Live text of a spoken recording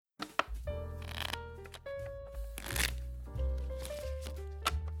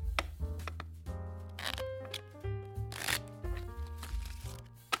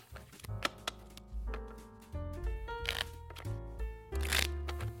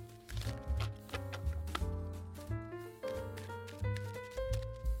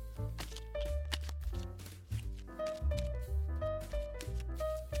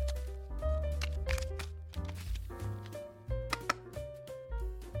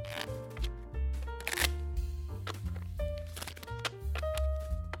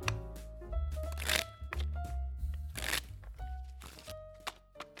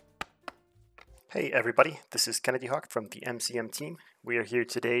Hey everybody, this is Kennedy Hawk from the MCM team. We are here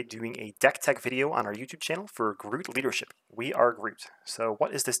today doing a deck tech video on our YouTube channel for Groot Leadership. We are Groot. So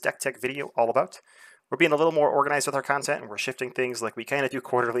what is this deck tech video all about? We're being a little more organized with our content and we're shifting things like we kind of do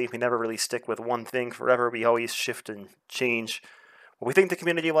quarterly. We never really stick with one thing forever. We always shift and change what we think the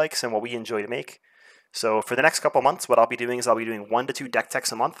community likes and what we enjoy to make. So for the next couple months, what I'll be doing is I'll be doing 1 to 2 deck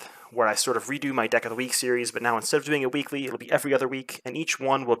techs a month, where I sort of redo my Deck of the Week series, but now instead of doing it weekly, it'll be every other week, and each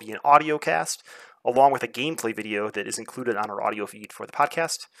one will be an audio cast, along with a gameplay video that is included on our audio feed for the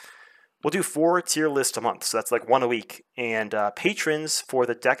podcast. We'll do 4 tier lists a month, so that's like 1 a week, and patrons for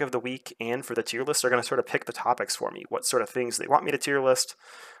the Deck of the Week and for the tier list are going to sort of pick the topics for me, what sort of things they want me to tier list,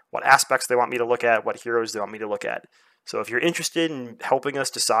 what aspects they want me to look at, what heroes they want me to look at. So if you're interested in helping us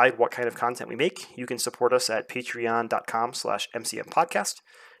decide what kind of content we make, you can support us at patreon.com/mcmpodcast.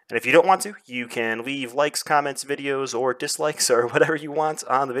 And if you don't want to, you can leave likes, comments, videos, or dislikes, or whatever you want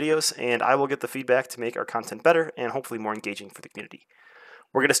on the videos, and I will get the feedback to make our content better and hopefully more engaging for the community.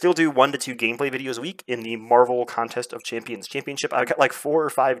 We're going to still do 1 to 2 gameplay videos a week in the Marvel Contest of Champions Championship. I've got like 4 or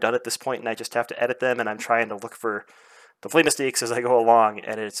 5 done at this point, and I just have to edit them, and I'm trying to look for the play mistakes as I go along,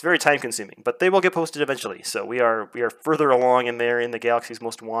 and it's very time consuming, but they will get posted eventually. So we are further along in there in the Galaxy's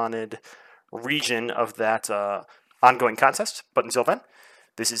Most Wanted region of that ongoing contest. But until then,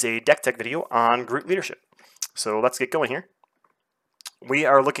 this is a deck tech video on Groot Leadership. So let's get going here. We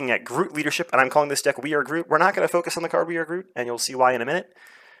are looking at Groot Leadership, and I'm calling this deck We Are Groot. We're not going to focus on the card We Are Groot, and you'll see why in a minute.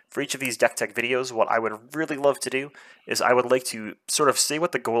 For each of these deck tech videos, what I would really love to do is I would like to sort of say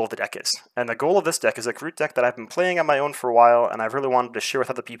what the goal of the deck is. And the goal of this deck is a Groot deck that I've been playing on my own for a while, and I've really wanted to share with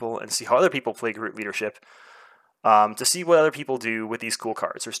other people and see how other people play Groot Leadership, to see what other people do with these cool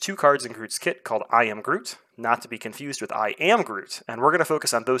cards. There's 2 cards in Groot's kit called I Am Groot, not to be confused with I Am Groot, and we're going to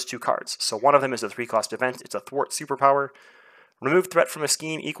focus on those 2 cards. So one of them is a 3-cost event. It's a Thwart Superpower. Remove threat from a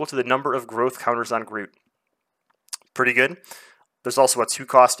scheme equal to the number of growth counters on Groot. Pretty good. There's also a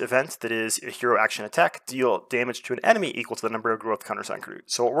 2-cost event that is a hero action attack. Deal damage to an enemy equal to the number of growth counters on Groot.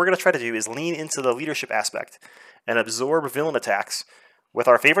 So what we're going to try to do is lean into the leadership aspect and absorb villain attacks with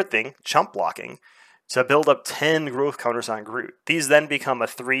our favorite thing, chump blocking, to build up 10 growth counters on Groot. These then become a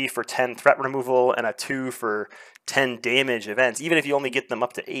 3 for 10 threat removal and a 2 for 10 damage events. Even if you only get them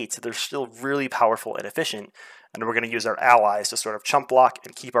up to 8, they're still really powerful and efficient. And we're going to use our allies to sort of chump block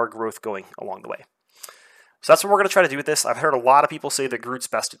and keep our growth going along the way. So that's what we're going to try to do with this. I've heard a lot of people say that Groot's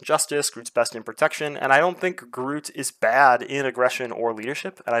best in justice, Groot's best in protection, and I don't think Groot is bad in aggression or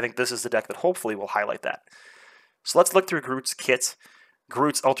leadership, and I think this is the deck that hopefully will highlight that. So let's look through Groot's kit.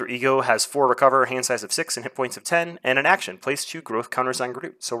 Groot's alter ego has 4 recover, hand size of 6, and hit points of 10, and an action, place 2 growth counters on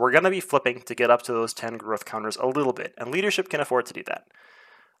Groot. So we're going to be flipping to get up to those 10 growth counters a little bit, and leadership can afford to do that.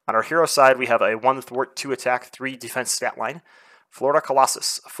 On our hero side, we have a 1 thwart, 2 attack, 3 defense stat line. Florida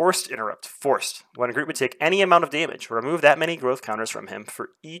Colossus, Forced Interrupt, Forced. When Groot would take any amount of damage, remove that many growth counters from him.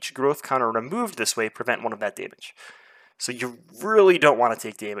 For each growth counter removed this way, prevent 1 of that damage. So you really don't want to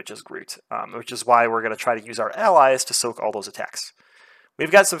take damage as Groot, which is why we're going to try to use our allies to soak all those attacks. We've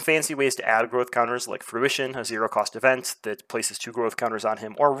got some fancy ways to add growth counters, like Fruition, a 0-cost event that places 2 growth counters on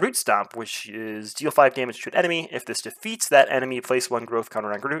him, or Root Stomp, which is deal 5 damage to an enemy. If this defeats that enemy, place 1 growth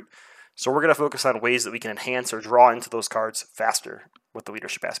counter on Groot. So we're going to focus on ways that we can enhance or draw into those cards faster with the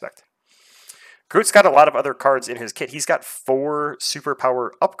leadership aspect. Groot's got a lot of other cards in his kit. He's got 4 superpower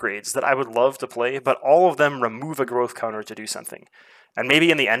upgrades that I would love to play, but all of them remove a growth counter to do something. And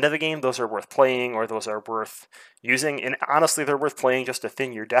maybe in the end of the game, those are worth playing or those are worth using. And honestly, they're worth playing just to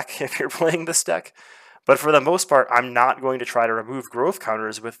thin your deck if you're playing this deck. But for the most part, I'm not going to try to remove growth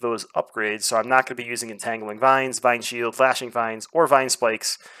counters with those upgrades, so I'm not going to be using Entangling Vines, Vine Shield, Flashing Vines, or Vine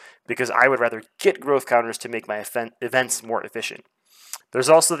Spikes, because I would rather get growth counters to make my events more efficient. There's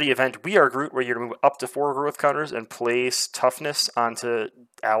also the event We Are Groot, where you remove up to 4 growth counters and place toughness onto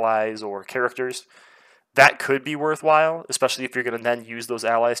allies or characters. That could be worthwhile, especially if you're going to then use those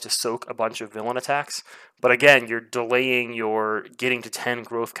allies to soak a bunch of villain attacks. But again, you're delaying your getting to 10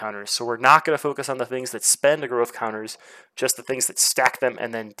 growth counters, so we're not going to focus on the things that spend the growth counters, just the things that stack them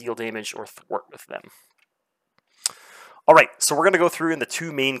and then deal damage or thwart with them. Alright, so we're going to go through in the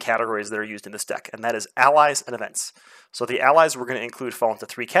 2 main categories that are used in this deck, and that is allies and events. So the allies we're going to include fall into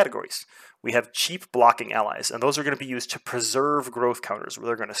 3 categories. We have cheap blocking allies, and those are going to be used to preserve growth counters, where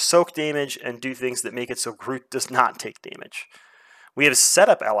they're going to soak damage and do things that make it so Groot does not take damage. We have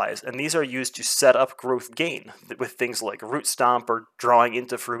setup allies, and these are used to set up growth gain with things like Root Stomp or drawing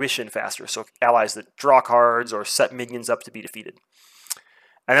into Fruition faster, so allies that draw cards or set minions up to be defeated.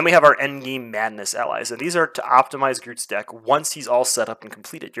 And then we have our Endgame Madness allies, and these are to optimize Groot's deck once he's all set up and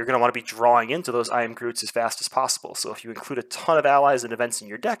completed. You're going to want to be drawing into those I Am Groots as fast as possible. So if you include a ton of allies and events in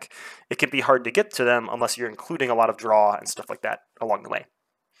your deck, it can be hard to get to them unless you're including a lot of draw and stuff like that along the way.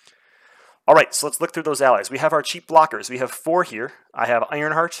 All right, so let's look through those allies. We have our cheap blockers. We have 4 here. I have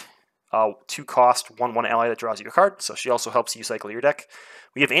Ironheart, 2-cost 1/1 ally that draws you a card, so she also helps you cycle your deck.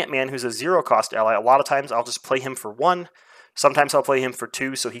 We have Ant-Man, who's a 0-cost ally. A lot of times I'll just play him for 1. Sometimes I'll play him for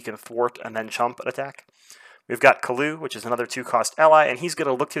 2 so he can thwart and then chump an attack. We've got Kalu, which is another 2-cost ally, and he's going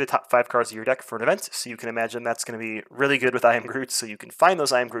to look through the top 5 cards of your deck for an event, so you can imagine that's going to be really good with I Am Groots, so you can find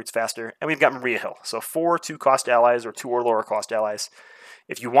those I Am Groots faster. And we've got Maria Hill, so 4 2-cost allies or 2 or lower cost allies.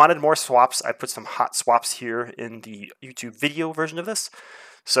 If you wanted more swaps, I put some hot swaps here in the YouTube video version of this.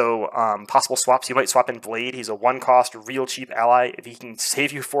 So possible swaps, you might swap in Blade. He's a 1-cost, real cheap ally. If he can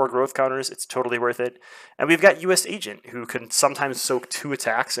save you 4 growth counters, it's totally worth it. And we've got US Agent, who can sometimes soak 2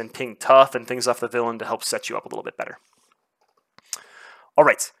 attacks and ping tough and things off the villain to help set you up a little bit better. All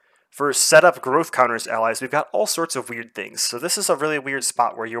right, for setup growth counters allies, we've got all sorts of weird things. So this is a really weird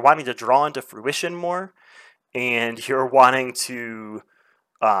spot where you're wanting to draw into fruition more, and you're wanting to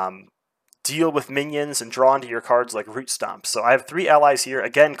deal with minions and draw into your cards like Root Stomp. So I have 3 allies here.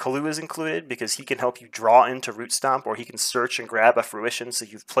 Again, Kalu is included because he can help you draw into Root Stomp, or he can search and grab a fruition, so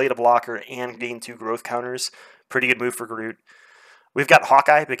you've played a blocker and gained 2 growth counters. Pretty good move for Groot. We've got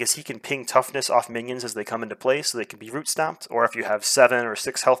Hawkeye because he can ping toughness off minions as they come into play, so they can be Root Stomped, or if you have 7 or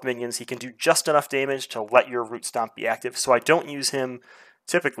 6 health minions, he can do just enough damage to let your Root Stomp be active. So I don't use him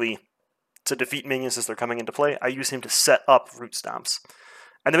typically to defeat minions as they're coming into play. I use him to set up Root Stomps.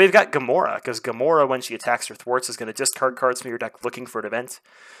 And then we've got Gamora, because Gamora, when she attacks or thwarts, is going to discard cards from your deck looking for an event.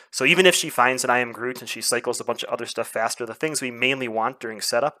 So even if she finds an I Am Groot and she cycles a bunch of other stuff faster, the things we mainly want during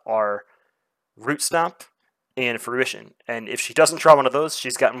setup are Root Stomp and Fruition. And if she doesn't draw one of those,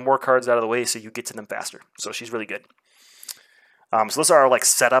 she's gotten more cards out of the way, so you get to them faster. So she's really good. So those are our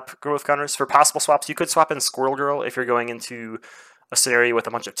setup growth counters. For possible swaps, you could swap in Squirrel Girl if you're going into a scenario with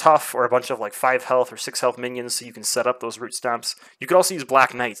a bunch of tough or a bunch of 5 health or 6 health minions, so you can set up those Root Stomps. You could also use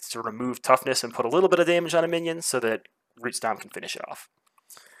Black Knight to remove toughness and put a little bit of damage on a minion so that Root Stomp can finish it off.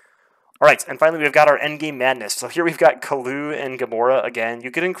 Alright, and finally we've got our Endgame Madness. So here we've got Kalu and Gamora again.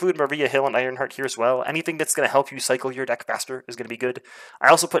 You could include Maria Hill and Ironheart here as well. Anything that's going to help you cycle your deck faster is going to be good. I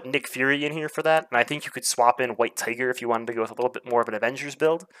also put Nick Fury in here for that, and I think you could swap in White Tiger if you wanted to go with a little bit more of an Avengers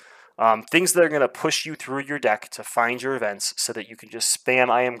build. Things that are going to push you through your deck to find your events so that you can just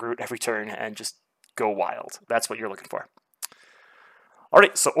spam I Am Groot every turn and just go wild. That's what you're looking for.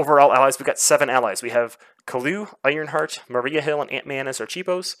 Alright, so overall allies, we've got 7 allies. We have Kalu, Ironheart, Maria Hill, and Ant-Man as our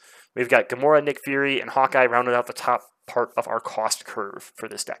cheapos. We've got Gamora, Nick Fury, and Hawkeye rounded out the top part of our cost curve for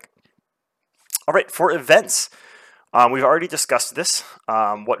this deck. Alright, for events, we've already discussed this,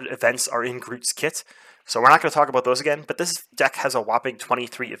 what events are in Groot's kit. So we're not going to talk about those again, but this deck has a whopping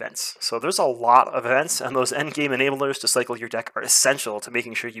 23 events. So there's a lot of events, and those endgame enablers to cycle your deck are essential to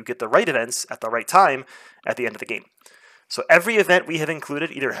making sure you get the right events at the right time at the end of the game. So every event we have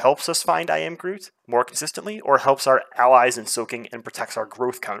included either helps us find I Am Groot more consistently, or helps our allies in soaking and protects our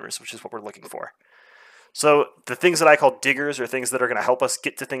growth counters, which is what we're looking for. So the things that I call diggers, or things that are going to help us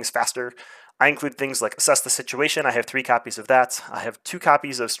get to things faster, I include things like Assess the Situation. I have 3 copies of that. I have 2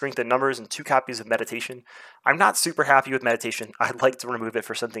 copies of Strength in Numbers and 2 copies of Meditation. I'm not super happy with Meditation. I'd like to remove it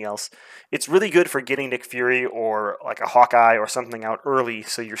for something else. It's really good for getting Nick Fury or a Hawkeye or something out early,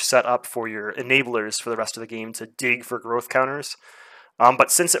 so you're set up for your enablers for the rest of the game to dig for growth counters.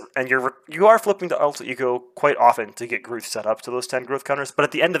 But since you are flipping to Alter Ego quite often to get Groot set up to those 10 growth counters, but at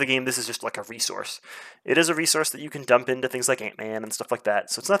the end of the game, this is just like a resource. It is a resource that you can dump into things like Ant-Man and stuff like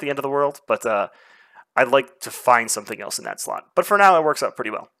that, so it's not the end of the world, but I'd like to find something else in that slot. But for now, it works out pretty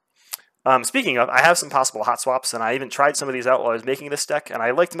well. Speaking of, I have some possible hot swaps, and I even tried some of these out while I was making this deck, and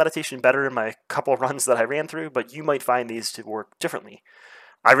I liked Meditation better in my couple runs that I ran through, but you might find these to work differently.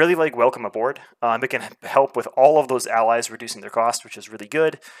 I really like Welcome Aboard. It can help with all of those allies reducing their cost, which is really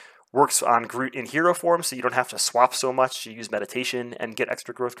good. Works on Groot in hero form, so you don't have to swap so much to use Meditation and get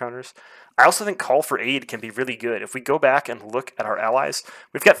extra growth counters. I also think Call for Aid can be really good. If we go back and look at our allies,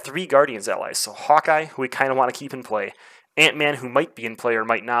 we've got 3 Guardians allies. So Hawkeye, who we kind of want to keep in play, Ant-Man, who might be in play or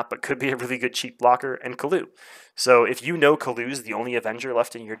might not, but could be a really good cheap blocker, and Kalu. So if you know Kalu's the only Avenger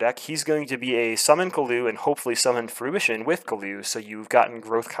left in your deck, he's going to be a summon Kalu and hopefully summon Fruition with Kalu, so you've gotten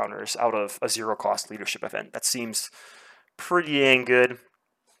growth counters out of a 0-cost leadership event. That seems pretty dang good.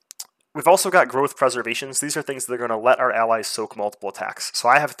 We've also got growth preservations. These are things that are going to let our allies soak multiple attacks. So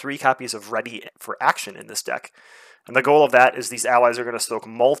I have 3 copies of Ready for Action in this deck. And the goal of that is these allies are going to soak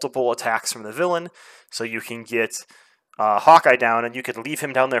multiple attacks from the villain, so you can get Hawkeye down, and you could leave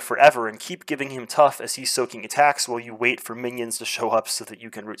him down there forever and keep giving him tough as he's soaking attacks while you wait for minions to show up so that you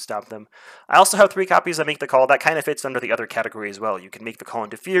can root stomp them. I also have 3 copies that Make the Call. That kind of fits under the other category as well. You can Make the Call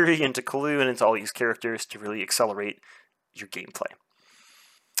into Fury, into Kalu, and into all these characters to really accelerate your gameplay.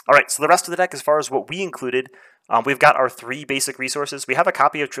 Alright, so the rest of the deck, as far as what we included, we've got our 3 basic resources. We have a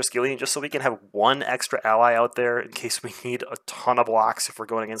copy of Triskelion just so we can have 1 extra ally out there in case we need a ton of blocks if we're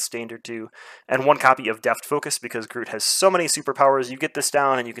going against Standard 2. And 1 copy of Deft Focus because Groot has so many superpowers. You get this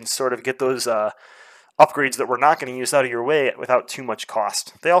down and you can sort of get those upgrades that we're not going to use out of your way without too much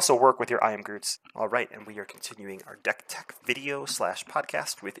cost. They also work with your I Am Groots. Alright, and we are continuing our deck tech video /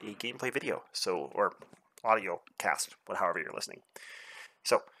 podcast with a gameplay video. Or audio cast, however you're listening.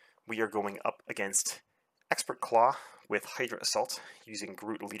 So, we are going up against Expert Claw with Hydra Assault using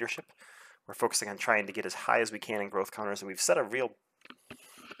Groot Leadership. We're focusing on trying to get as high as we can in growth counters, and we've set a real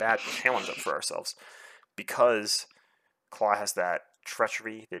bad challenge up for ourselves because Claw has that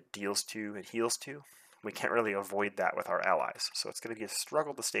treachery that deals 2 and heals 2. We can't really avoid that with our allies, so it's going to be a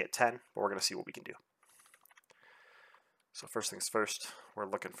struggle to stay at 10, but we're going to see what we can do. So first things first, we're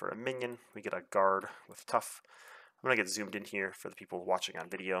looking for a minion. We get a guard with Tough. I'm going to get zoomed in here for the people watching on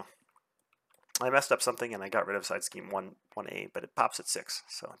video. I messed up something and I got rid of Side Scheme 1A, but it pops at 6,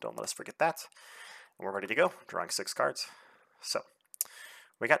 so don't let us forget that. And we're ready to go, drawing 6 cards. So,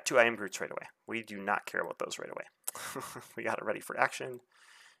 we got 2 I Am Groots right away. We do not care about those right away. We got it ready for action.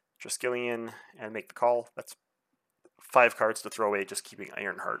 Triskelion and Make the Call. That's 5 cards to throw away, just keeping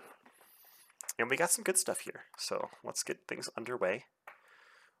Ironheart. And we got some good stuff here, so let's get things underway.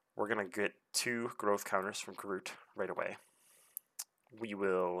 We're going to get 2 growth counters from Groot right away. We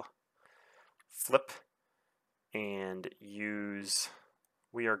will flip and use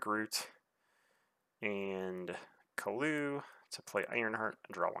We Are Groot and Kalu to play Ironheart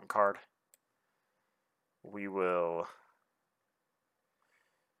and draw 1 card. We will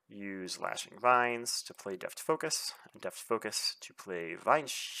use Lashing Vines to play Deft Focus, and Deft Focus to play Vine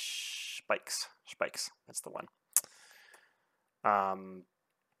Spikes. Spikes, that's the one.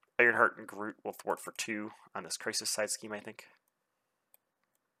 Ironheart and Groot will thwart for 2 on this Crisis Side Scheme, I think.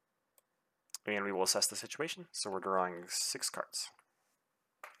 And we will assess the situation, so we're drawing 6 cards.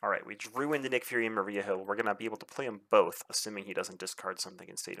 Alright, we drew into Nick Fury and Maria Hill. We're going to be able to play them both, assuming he doesn't discard something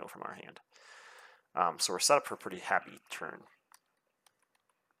and say no from our hand. So we're set up for a pretty happy turn.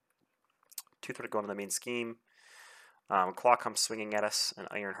 2-threat going to the main scheme. Claw comes swinging at us, and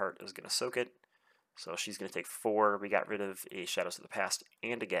Ironheart is going to soak it. So she's going to take 4. We got rid of a Shadows of the Past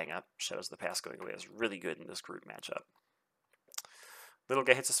and a Gang Up. Shadows of the Past going away is really good in this group matchup. Little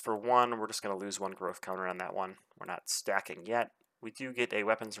guy hits us for 1. We're just going to lose 1 growth counter on that one. We're not stacking yet. We do get a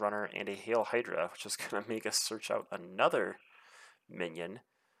Weapons Runner and a Hail Hydra, which is going to make us search out another minion.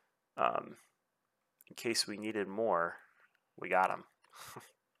 In case we needed more, we got him.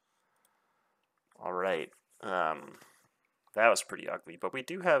 Alright. That was pretty ugly, but we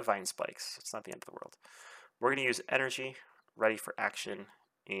do have Vine Spikes. So it's not the end of the world. We're going to use Energy, ready for action,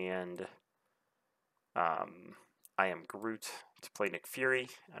 and I Am Groot to play Nick Fury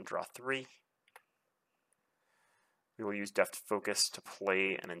and draw 3. We will use Deft Focus to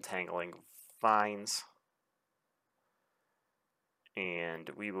play an Entangling Vines. And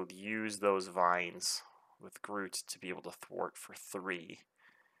we will use those vines with Groot to be able to thwart for 3.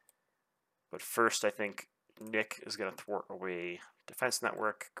 But first, I think Nick is going to thwart away Defense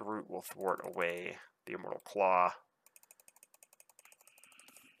Network. Groot will thwart away the Immortal Claw.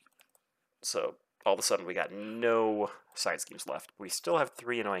 So all of a sudden we got no side schemes left. We still have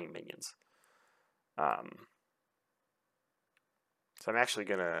 3 annoying minions. So I'm actually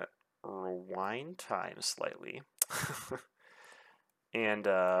going to rewind time slightly. And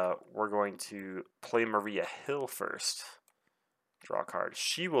we're going to play Maria Hill first. Draw a card.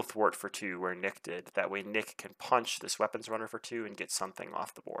 She will thwart for 2 where Nick did. That way Nick can punch this Weapons Runner for 2 and get something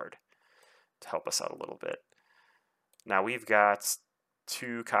off the board to help us out a little bit. Now we've got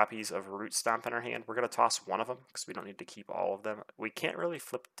 2 copies of Root Stomp in our hand. We're going to toss one of them because we don't need to keep all of them. We can't really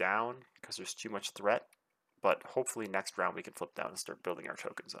flip down because there's too much threat, but hopefully next round we can flip down and start building our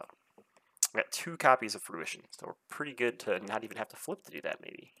tokens up. We got 2 copies of Fruition, so we're pretty good to not even have to flip to do that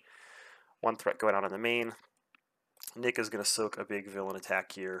maybe. 1 threat going out on the main. Nick is going to soak a big villain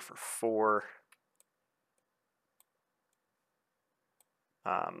attack here for 4.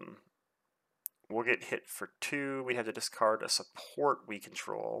 We'll get hit for 2. We'd have to discard a support we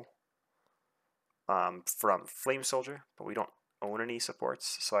control from Flame Soldier, but we don't own any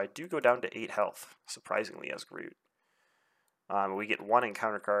supports, so I do go down to 8 health, surprisingly, as Groot. We get 1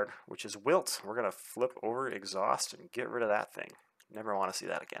 encounter card, which is Wilt. We're going to flip over Exhaust and get rid of that thing. Never want to see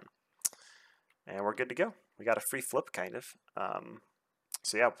that again. And we're good to go. We got a free flip, kind of.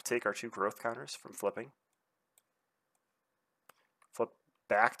 So yeah, we'll take our 2 growth counters from flipping. Flip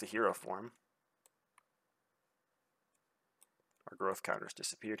back to hero form. Our growth counters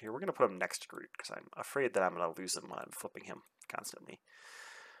disappeared here. We're going to put him next to Groot because I'm afraid that I'm going to lose him when I'm flipping him constantly.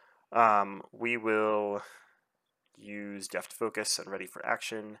 We will use Deft Focus and Ready for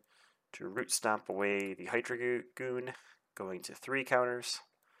Action to Root Stomp away the Hydra Goon, going to 3 counters.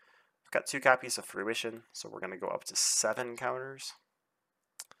 I've got 2 copies of Fruition, so we're going to go up to 7 counters.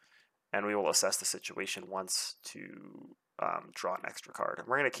 And we will assess the situation once to draw an extra card. And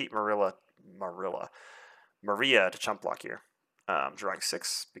we're going to keep Maria to chump block here, drawing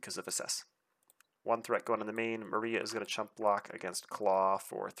 6 because of assess. 1 threat going in the main. Maria is going to chump block against Claw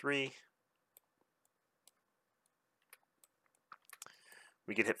for 3.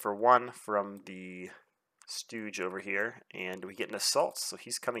 We get hit for 1 from the Stooge over here, and we get an assault, so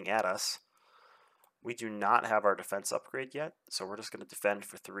he's coming at us. We do not have our defense upgrade yet, so we're just going to defend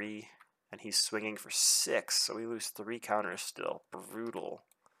for 3, and he's swinging for 6, so we lose 3 counters still. Brutal.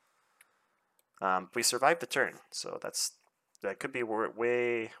 We survived the turn, so that could be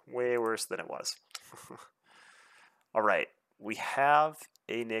way worse than it was. All right, we have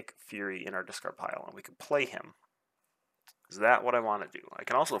a Nick Fury in our discard pile, and we can play him. Is that what I want to do? I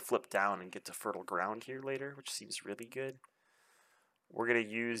can also flip down and get to Fertile Ground here later, which seems really good. We're going to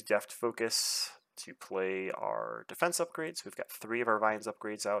use Deft Focus to play our defense upgrades. We've got 3 of our Vines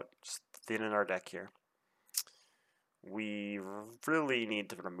upgrades out, just thin in our deck here. We really need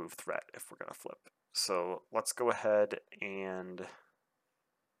to remove threat if we're going to flip. So let's go ahead and...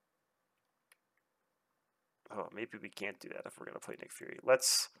 Oh, maybe we can't do that if we're going to play Nick Fury.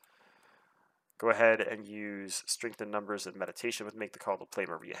 Let's go ahead and use Strength in Numbers and Meditation with Make the Call to play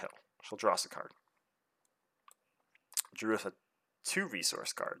Maria Hill. She'll draw us a card. Drew us a 2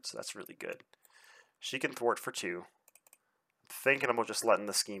 resource cards, so that's really good. She can thwart for 2. I'm thinking about just letting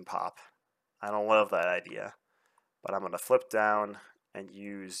the scheme pop. I don't love that idea, but I'm going to flip down and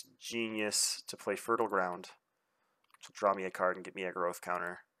use Genius to play Fertile Ground, which will draw me a card and get me a growth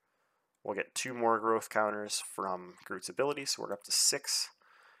counter. We'll get 2 more growth counters from Groot's ability, so we're up to 6.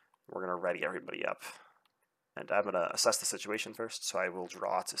 We're going to ready everybody up. And I'm going to assess the situation first, so I will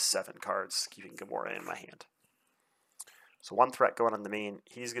draw to 7 cards, keeping Gamora in my hand. So 1 threat going on the main.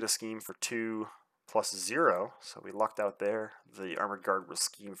 He's going to scheme for 2 plus 0, so we lucked out there. The Armored Guard will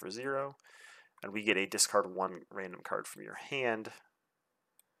scheme for 0, and we get a discard 1 random card from your hand.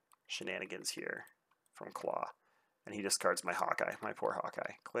 Shenanigans here from Claw. And he discards my Hawkeye, my poor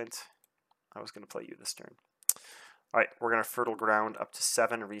Hawkeye. Clint, I was going to play you this turn. Alright, we're going to Fertile Ground up to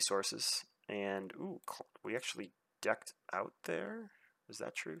 7 resources. And, ooh, we actually decked out there. Is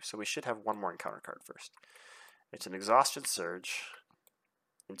that true? So we should have 1 more encounter card first. It's an Exhaustion Surge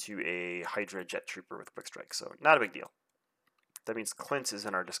into a Hydra Jet Trooper with Quick Strike. So not a big deal. That means Clint is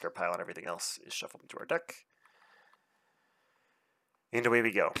in our discard pile and everything else is shuffled into our deck. And away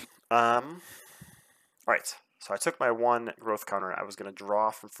we go. Alright, so I took my 1 growth counter. I was going to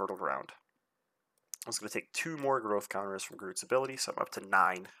draw from Fertile Ground. I was going to take 2 more growth counters from Groot's ability, so I'm up to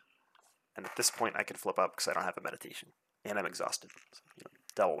 9. And at this point, I can flip up because I don't have a meditation. And I'm exhausted. So,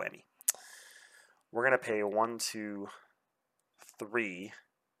 double whammy. We're going to pay 1, 2, 3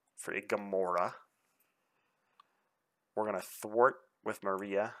 for a Gamora. We're going to thwart with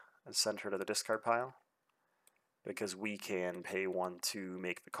Maria and send her to the discard pile, because we can pay 1 to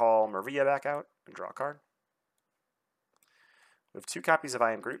make the call Maria back out and draw a card. We have 2 copies of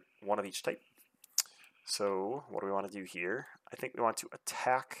I Am Groot, 1 of each type. So what do we want to do here? I think we want to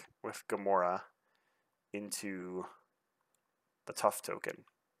attack with Gamora into the Tough token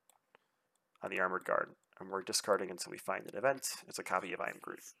on the Armored Guard. And we're discarding until we find an event. It's a copy of I Am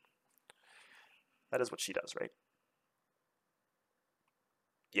Groot. That is what she does, right?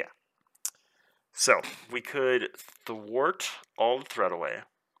 Yeah. So we could thwart all the threat away,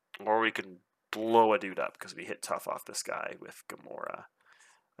 or we could blow a dude up because we hit tough off this guy with Gamora.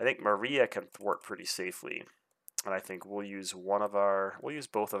 I think Maria can thwart pretty safely, and I think we'll use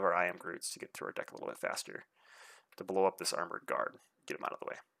both of our I Am Groots to get through our deck a little bit faster to blow up this Armored Guard, get him out of the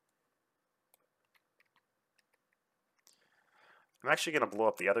way. I'm actually going to blow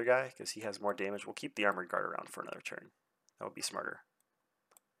up the other guy because he has more damage. We'll keep the Armored Guard around for another turn. That would be smarter.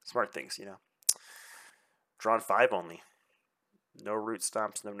 Smart things, Drawn 5 only. No root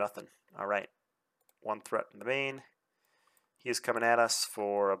stomps, no nothing. Alright. 1 threat in the main. He is coming at us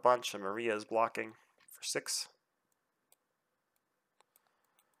for a bunch, and Maria is blocking for 6.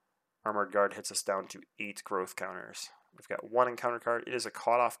 Armored Guard hits us down to 8 growth counters. We've got 1 encounter card. It is a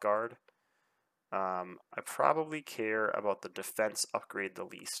Caught Off Guard. I probably care about the defense upgrade the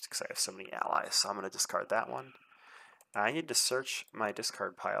least because I have so many allies, so I'm going to discard that one. I need to search my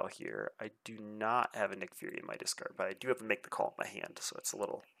discard pile here. I do not have a Nick Fury in my discard, but I do have to make the call in my hand, so it's a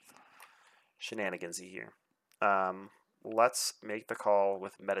little shenanigansy here. Let's make the call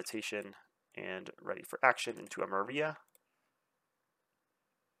with Meditation and Ready for Action into a Maria.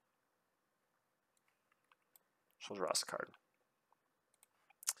 She'll draw us a card.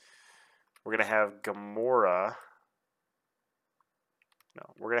 We're going to have Gamora. No,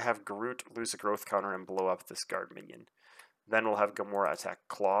 we're going to have Groot lose a growth counter and blow up this guard minion. Then we'll have Gamora attack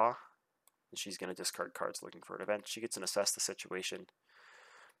Claw. And she's going to discard cards looking for an event. She gets an Assess the Situation.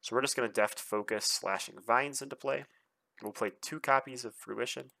 So we're just going to Deft Focus Slashing Vines into play. We'll play 2 copies of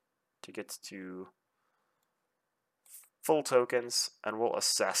Fruition to get to full tokens, and we'll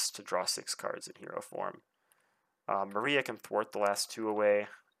assess to draw 6 cards in hero form. Maria can thwart the last 2 away,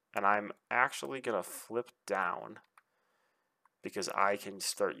 and I'm actually going to flip down because I can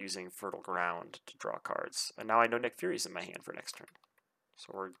start using Fertile Ground to draw cards. And now I know Nick Fury's in my hand for next turn.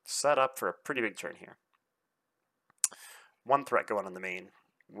 So we're set up for a pretty big turn here. 1 threat going on the main.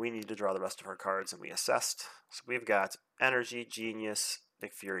 We need to draw the rest of our cards, and we assessed. So we've got Energy, Genius,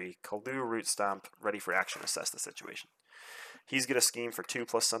 Nick Fury, Kalu, Root Stomp, Ready for Action, Assess the Situation. He's going to scheme for 2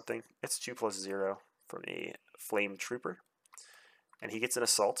 plus something. It's 2 plus 0 from a Flame Trooper. And he gets an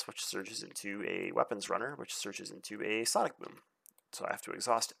Assault, which surges into a Weapons Runner, which surges into a Sonic Boom. So I have to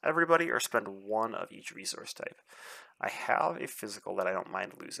exhaust everybody or spend 1 of each resource type. I have a physical that I don't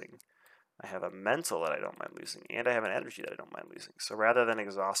mind losing. I have a mental that I don't mind losing. And I have an energy that I don't mind losing. So rather than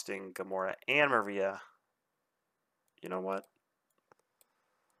exhausting Gamora and Maria, you know what?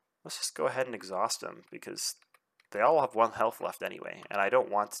 Let's just go ahead and exhaust them because they all have 1 health left anyway. And I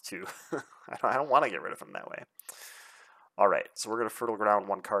don't want to. I don't want to get rid of them that way. Alright, so we're going to Fertile Ground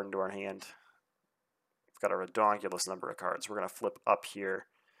 1 card into our hand. We've got a redonkulous number of cards. We're going to flip up here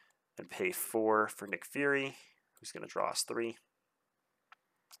and pay 4 for Nick Fury, who's going to draw us 3. We've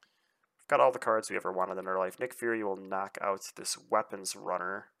got all the cards we ever wanted in our life. Nick Fury will knock out this Weapons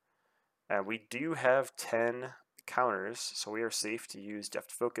Runner. And we do have 10 counters, so we are safe to use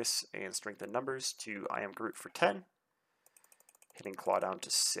Deft Focus and Strengthen Numbers to I Am Groot for 10, hitting Claw down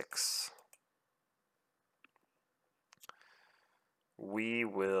to 6. We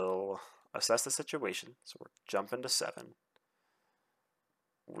will assess the situation, so we're jumping to 7.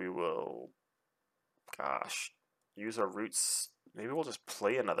 We will, use our roots. Maybe we'll just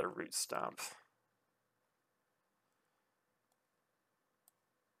play another Root Stomp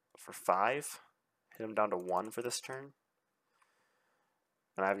for 5. Hit him down to 1 for this turn.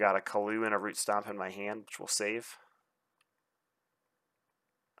 And I've got a Kalu and a Root Stomp in my hand, which will save.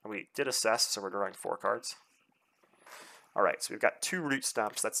 And we did assess, so we're drawing 4 cards. Alright, so we've got 2 Root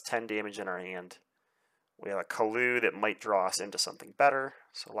Stomps, that's 10 damage in our hand. We have a Kalu that might draw us into something better,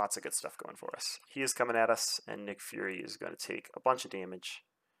 so lots of good stuff going for us. He is coming at us, and Nick Fury is going to take a bunch of damage.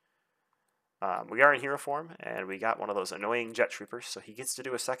 We are in hero form, and we got one of those annoying Jet Troopers, so he gets to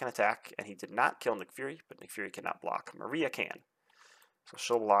do a second attack, and he did not kill Nick Fury, but Nick Fury cannot block. Maria can. So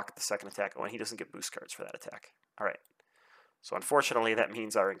she'll block the second attack, and he doesn't get boost cards for that attack. Alright, so unfortunately that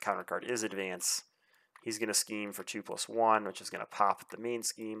means our encounter card is Advance. He's going to scheme for 2 plus 1, which is going to pop the main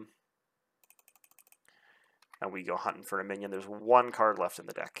scheme. And we go hunting for a minion. There's 1 card left in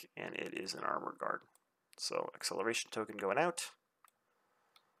the deck, and it is an Armor Guard. So acceleration token going out.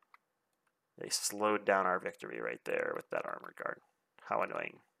 They slowed down our victory right there with that Armor Guard. How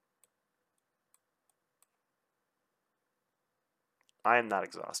annoying. I am not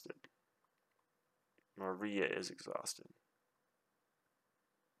exhausted. Maria is exhausted.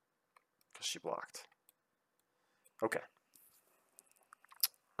 Because she blocked. Okay.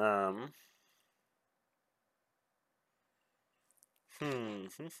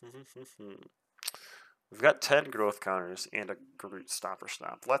 We've got 10 growth counters and a Groot Stomper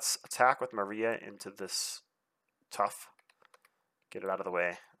Stomp. Let's attack with Maria into this tough. Get it out of the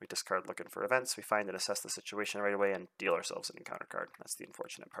way. We discard looking for events. We find and assess the situation right away and deal ourselves an encounter card. That's the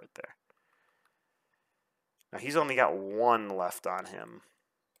unfortunate part there. Now he's only got 1 left on him.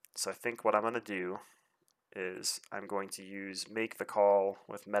 So I think what I'm going to do is I'm going to use Make the Call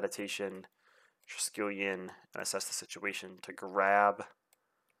with Meditation, Triskelion, and Assess the Situation to grab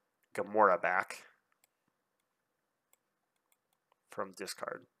Gamora back from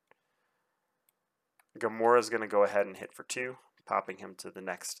discard. Gamora is going to go ahead and hit for 2, popping him to the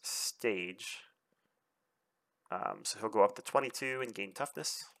next stage. So he'll go up to 22 and gain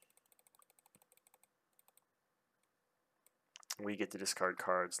toughness. We get to discard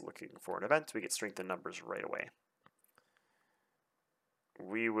cards looking for an event. We get strength in numbers right away.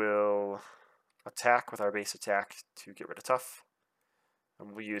 We will attack with our base attack to get rid of tough.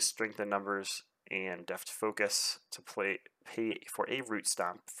 And we'll use strength in numbers and deft focus to pay for a root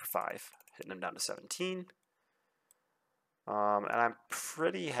stomp for 5, hitting him down to 17. And I'm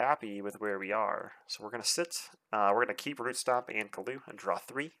pretty happy with where we are. So we're going to sit. We're going to keep root stomp and Kalu and draw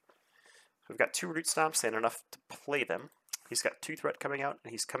 3. So we've got 2 root stomps and enough to play them. He's got 2 threat coming out,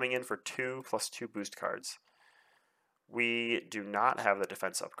 and he's coming in for 2 plus 2 boost cards. We do not have the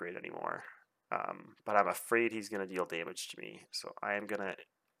defense upgrade anymore, but I'm afraid he's going to deal damage to me. So I am going to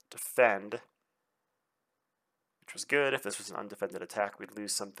defend, which was good. If this was an undefended attack, we'd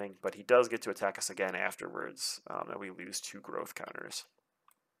lose something, but he does get to attack us again afterwards, and we lose 2 growth counters.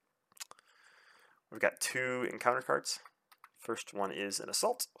 We've got 2 encounter cards. First one is an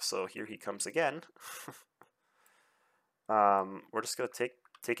assault, so here he comes again. We're just going to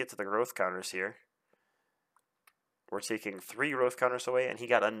take it to the growth counters here. We're taking 3 growth counters away, and he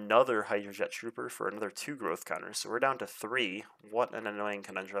got another Hydrojet Trooper for another 2 growth counters. So we're down to 3. What an annoying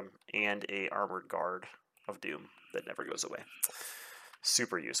conundrum. And a Armored Guard of Doom that never goes away.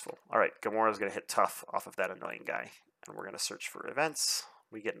 Super useful. Alright, Gamora's going to hit tough off of that annoying guy. And we're going to search for events.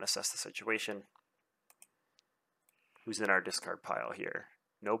 We get and assess the situation. Who's in our discard pile here?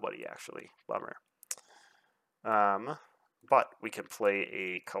 Nobody, actually. Bummer. But we can play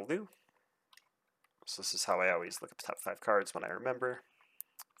a Kalu. So this is how I always look at the top 5 cards when I remember.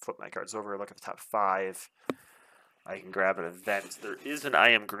 Flip my cards over, look at the top 5. I can grab an event. There is an I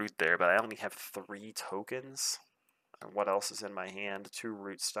Am Groot there, but I only have 3 tokens. And what else is in my hand? 2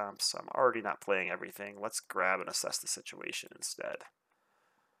 root stomps. I'm already not playing everything. Let's grab and assess the situation instead.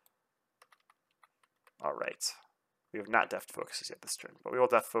 Alright. We have not deft focuses yet this turn, but we will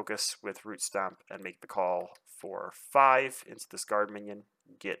deft focus with root stomp and make the call for 5 into this guard minion.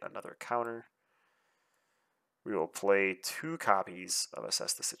 Get another counter. We will play 2 copies of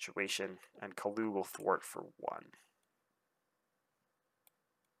Assess the Situation, and Kalu will thwart for 1.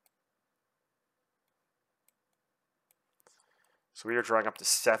 So we are drawing up to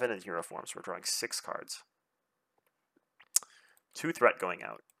 7 in hero form, so we're drawing 6 cards. 2 threat going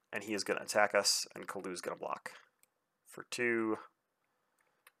out, and he is going to attack us, and Kalu is going to block for 2.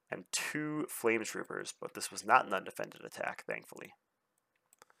 And 2 Flame Troopers, but this was not an undefended attack, thankfully.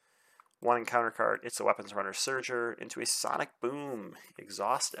 1 encounter card, it's a Weapons Runner Surger into a Sonic Boom.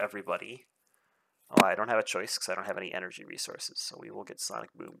 Exhaust everybody. Oh, I don't have a choice because I don't have any energy resources, so we will get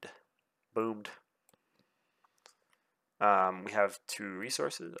Sonic Boomed. We have 2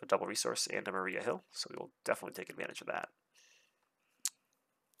 resources, a double resource and a Maria Hill, so we will definitely take advantage of that.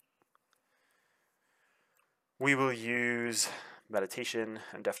 We will use Meditation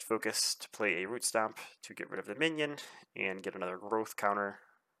and Deft Focus to play a Root Stomp to get rid of the minion and get another growth counter.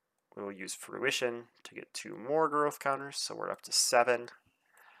 We will use Fruition to get 2 more growth counters, so we're up to 7.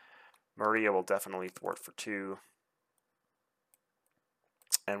 Maria will definitely thwart for 2.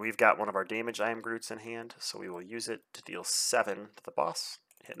 And we've got one of our damage I Am Groots in hand, so we will use it to deal 7 to the boss,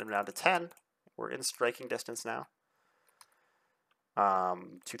 hitting him down to 10. We're in striking distance now.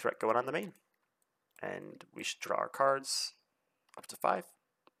 2 threat going on the main. And we should draw our cards up to 5.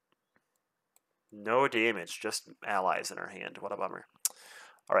 No damage, just allies in our hand. What a bummer.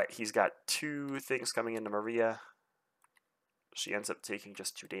 Alright, he's got 2 things coming into Maria. She ends up taking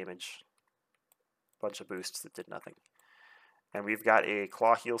just 2 damage. Bunch of boosts that did nothing. And we've got a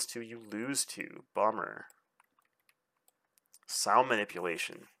Claw heals 2, you lose 2. Bummer. Sound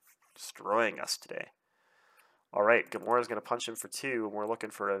manipulation. Destroying us today. Alright, Gamora's going to punch him for 2, and we're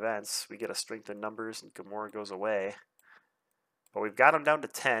looking for events. We get a strength in numbers, and Gamora goes away. But we've got him down to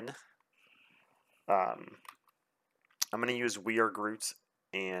 10. I'm going to use We Are Groot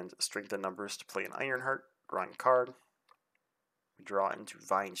and strength in numbers to play an Ironheart, drawing a card. We draw into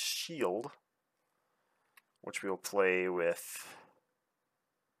Vine Shield, which we will play with...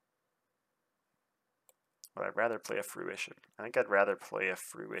 Would I rather play a Fruition? I think I'd rather play a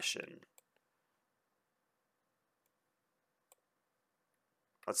Fruition.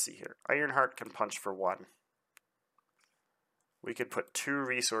 Let's see here. Ironheart can punch for 1. We could put 2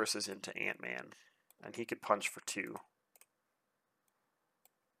 resources into Ant-Man, and he could punch for 2.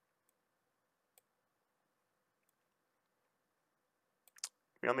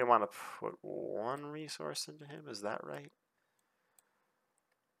 We only want to put 1 resource into him, is that right?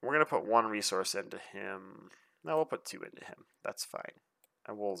 We're going to put 1 resource into him. No, we'll put 2 into him. That's fine.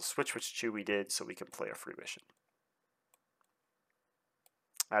 And we'll switch which 2 we did so we can play a Fruition.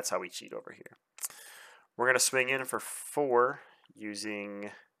 That's how we cheat over here. We're going to swing in for 4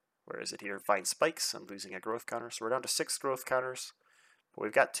 using, where is it here? Vine Spikes. I'm losing a growth counter. So we're down to 6 growth counters. But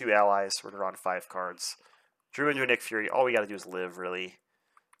we've got 2 allies. So we're drawing 5 cards. Drew into a Nick Fury. All we got to do is live, really.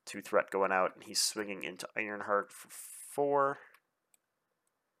 2 threat going out, and he's swinging into Ironheart for 4.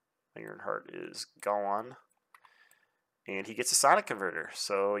 Ironheart is gone. And he gets a Sonic Converter.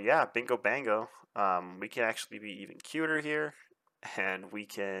 So yeah, bingo bango. We can actually be even cuter here. And we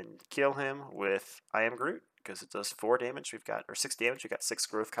can kill him with I Am Groot, because it does 4 damage. We've got, or 6 damage. We've got 6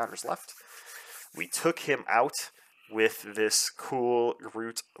 growth counters left. We took him out with this cool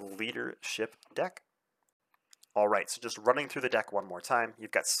Groot leadership deck. Alright, so just running through the deck one more time.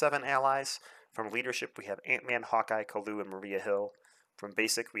 You've got 7 allies. From leadership, we have Ant-Man, Hawkeye, Kalu, and Maria Hill. From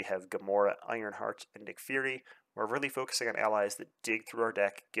basic, we have Gamora, Ironheart, and Nick Fury. We're really focusing on allies that dig through our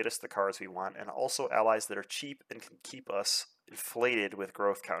deck, get us the cards we want, and also allies that are cheap and can keep us inflated with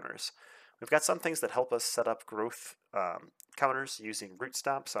growth counters. We've got some things that help us set up growth counters using Root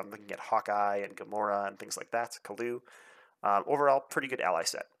Stomp, so I'm looking at Hawkeye and Gamora and things like that, Kalu. Overall, pretty good ally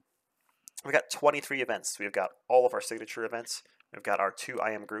set. We've got 23 events. We've got all of our signature events. We've got our 2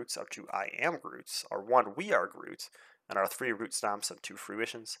 I Am Groots, our 2 I Am Groots, our 1 We Are Groot, and our 3 Root Stomps and 2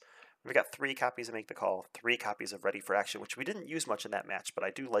 Fruitions. We've got 3 copies of Make the Call, 3 copies of Ready for Action, which we didn't use much in that match, but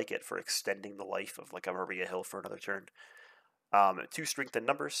I do like it for extending the life of like a Maria Hill for another turn. 2 Strength in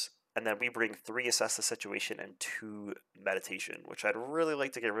Numbers, and then we bring 3 Assess the Situation and 2 Meditation, which I'd really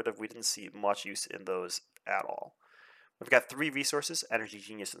like to get rid of. We didn't see much use in those at all. We've got 3 resources, Energy,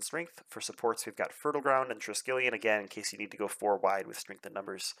 Genius, and Strength. For supports, we've got Fertile Ground and Triskelion, again, in case you need to go 4 wide with Strength and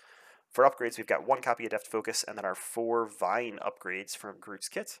Numbers. For upgrades, we've got 1 copy of Deft Focus, and then our 4 Vine upgrades from Groot's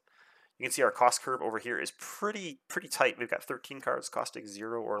kit. You can see our cost curve over here is pretty tight. We've got 13 cards costing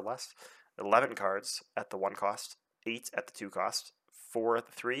 0 or less, 11 cards at the 1 cost, 8 at the 2 cost, 4 at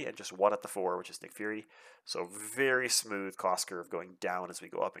the 3, and just 1 at the 4, which is Nick Fury. So very smooth cost curve going down as we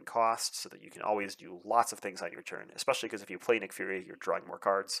go up in cost, so that you can always do lots of things on your turn, especially because if you play Nick Fury, you're drawing more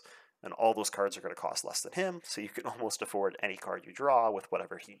cards, and all those cards are going to cost less than him, so you can almost afford any card you draw with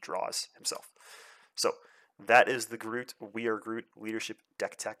whatever he draws himself. So that is the Groot, We Are Groot leadership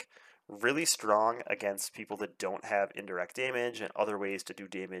deck tech. Really strong against people that don't have indirect damage and other ways to do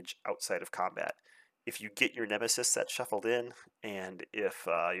damage outside of combat. If you get your Nemesis set shuffled in, and if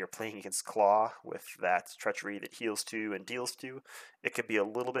you're playing against Claw with that Treachery that heals 2 and deals 2, it could be a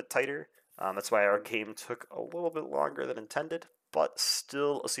little bit tighter. That's why our game took a little bit longer than intended, but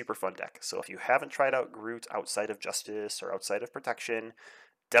still a super fun deck. So if you haven't tried out Groot outside of Justice or outside of Protection,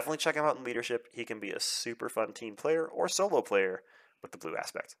 definitely check him out in Leadership. He can be a super fun team player or solo player with the blue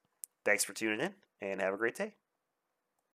aspect. Thanks for tuning in, and have a great day.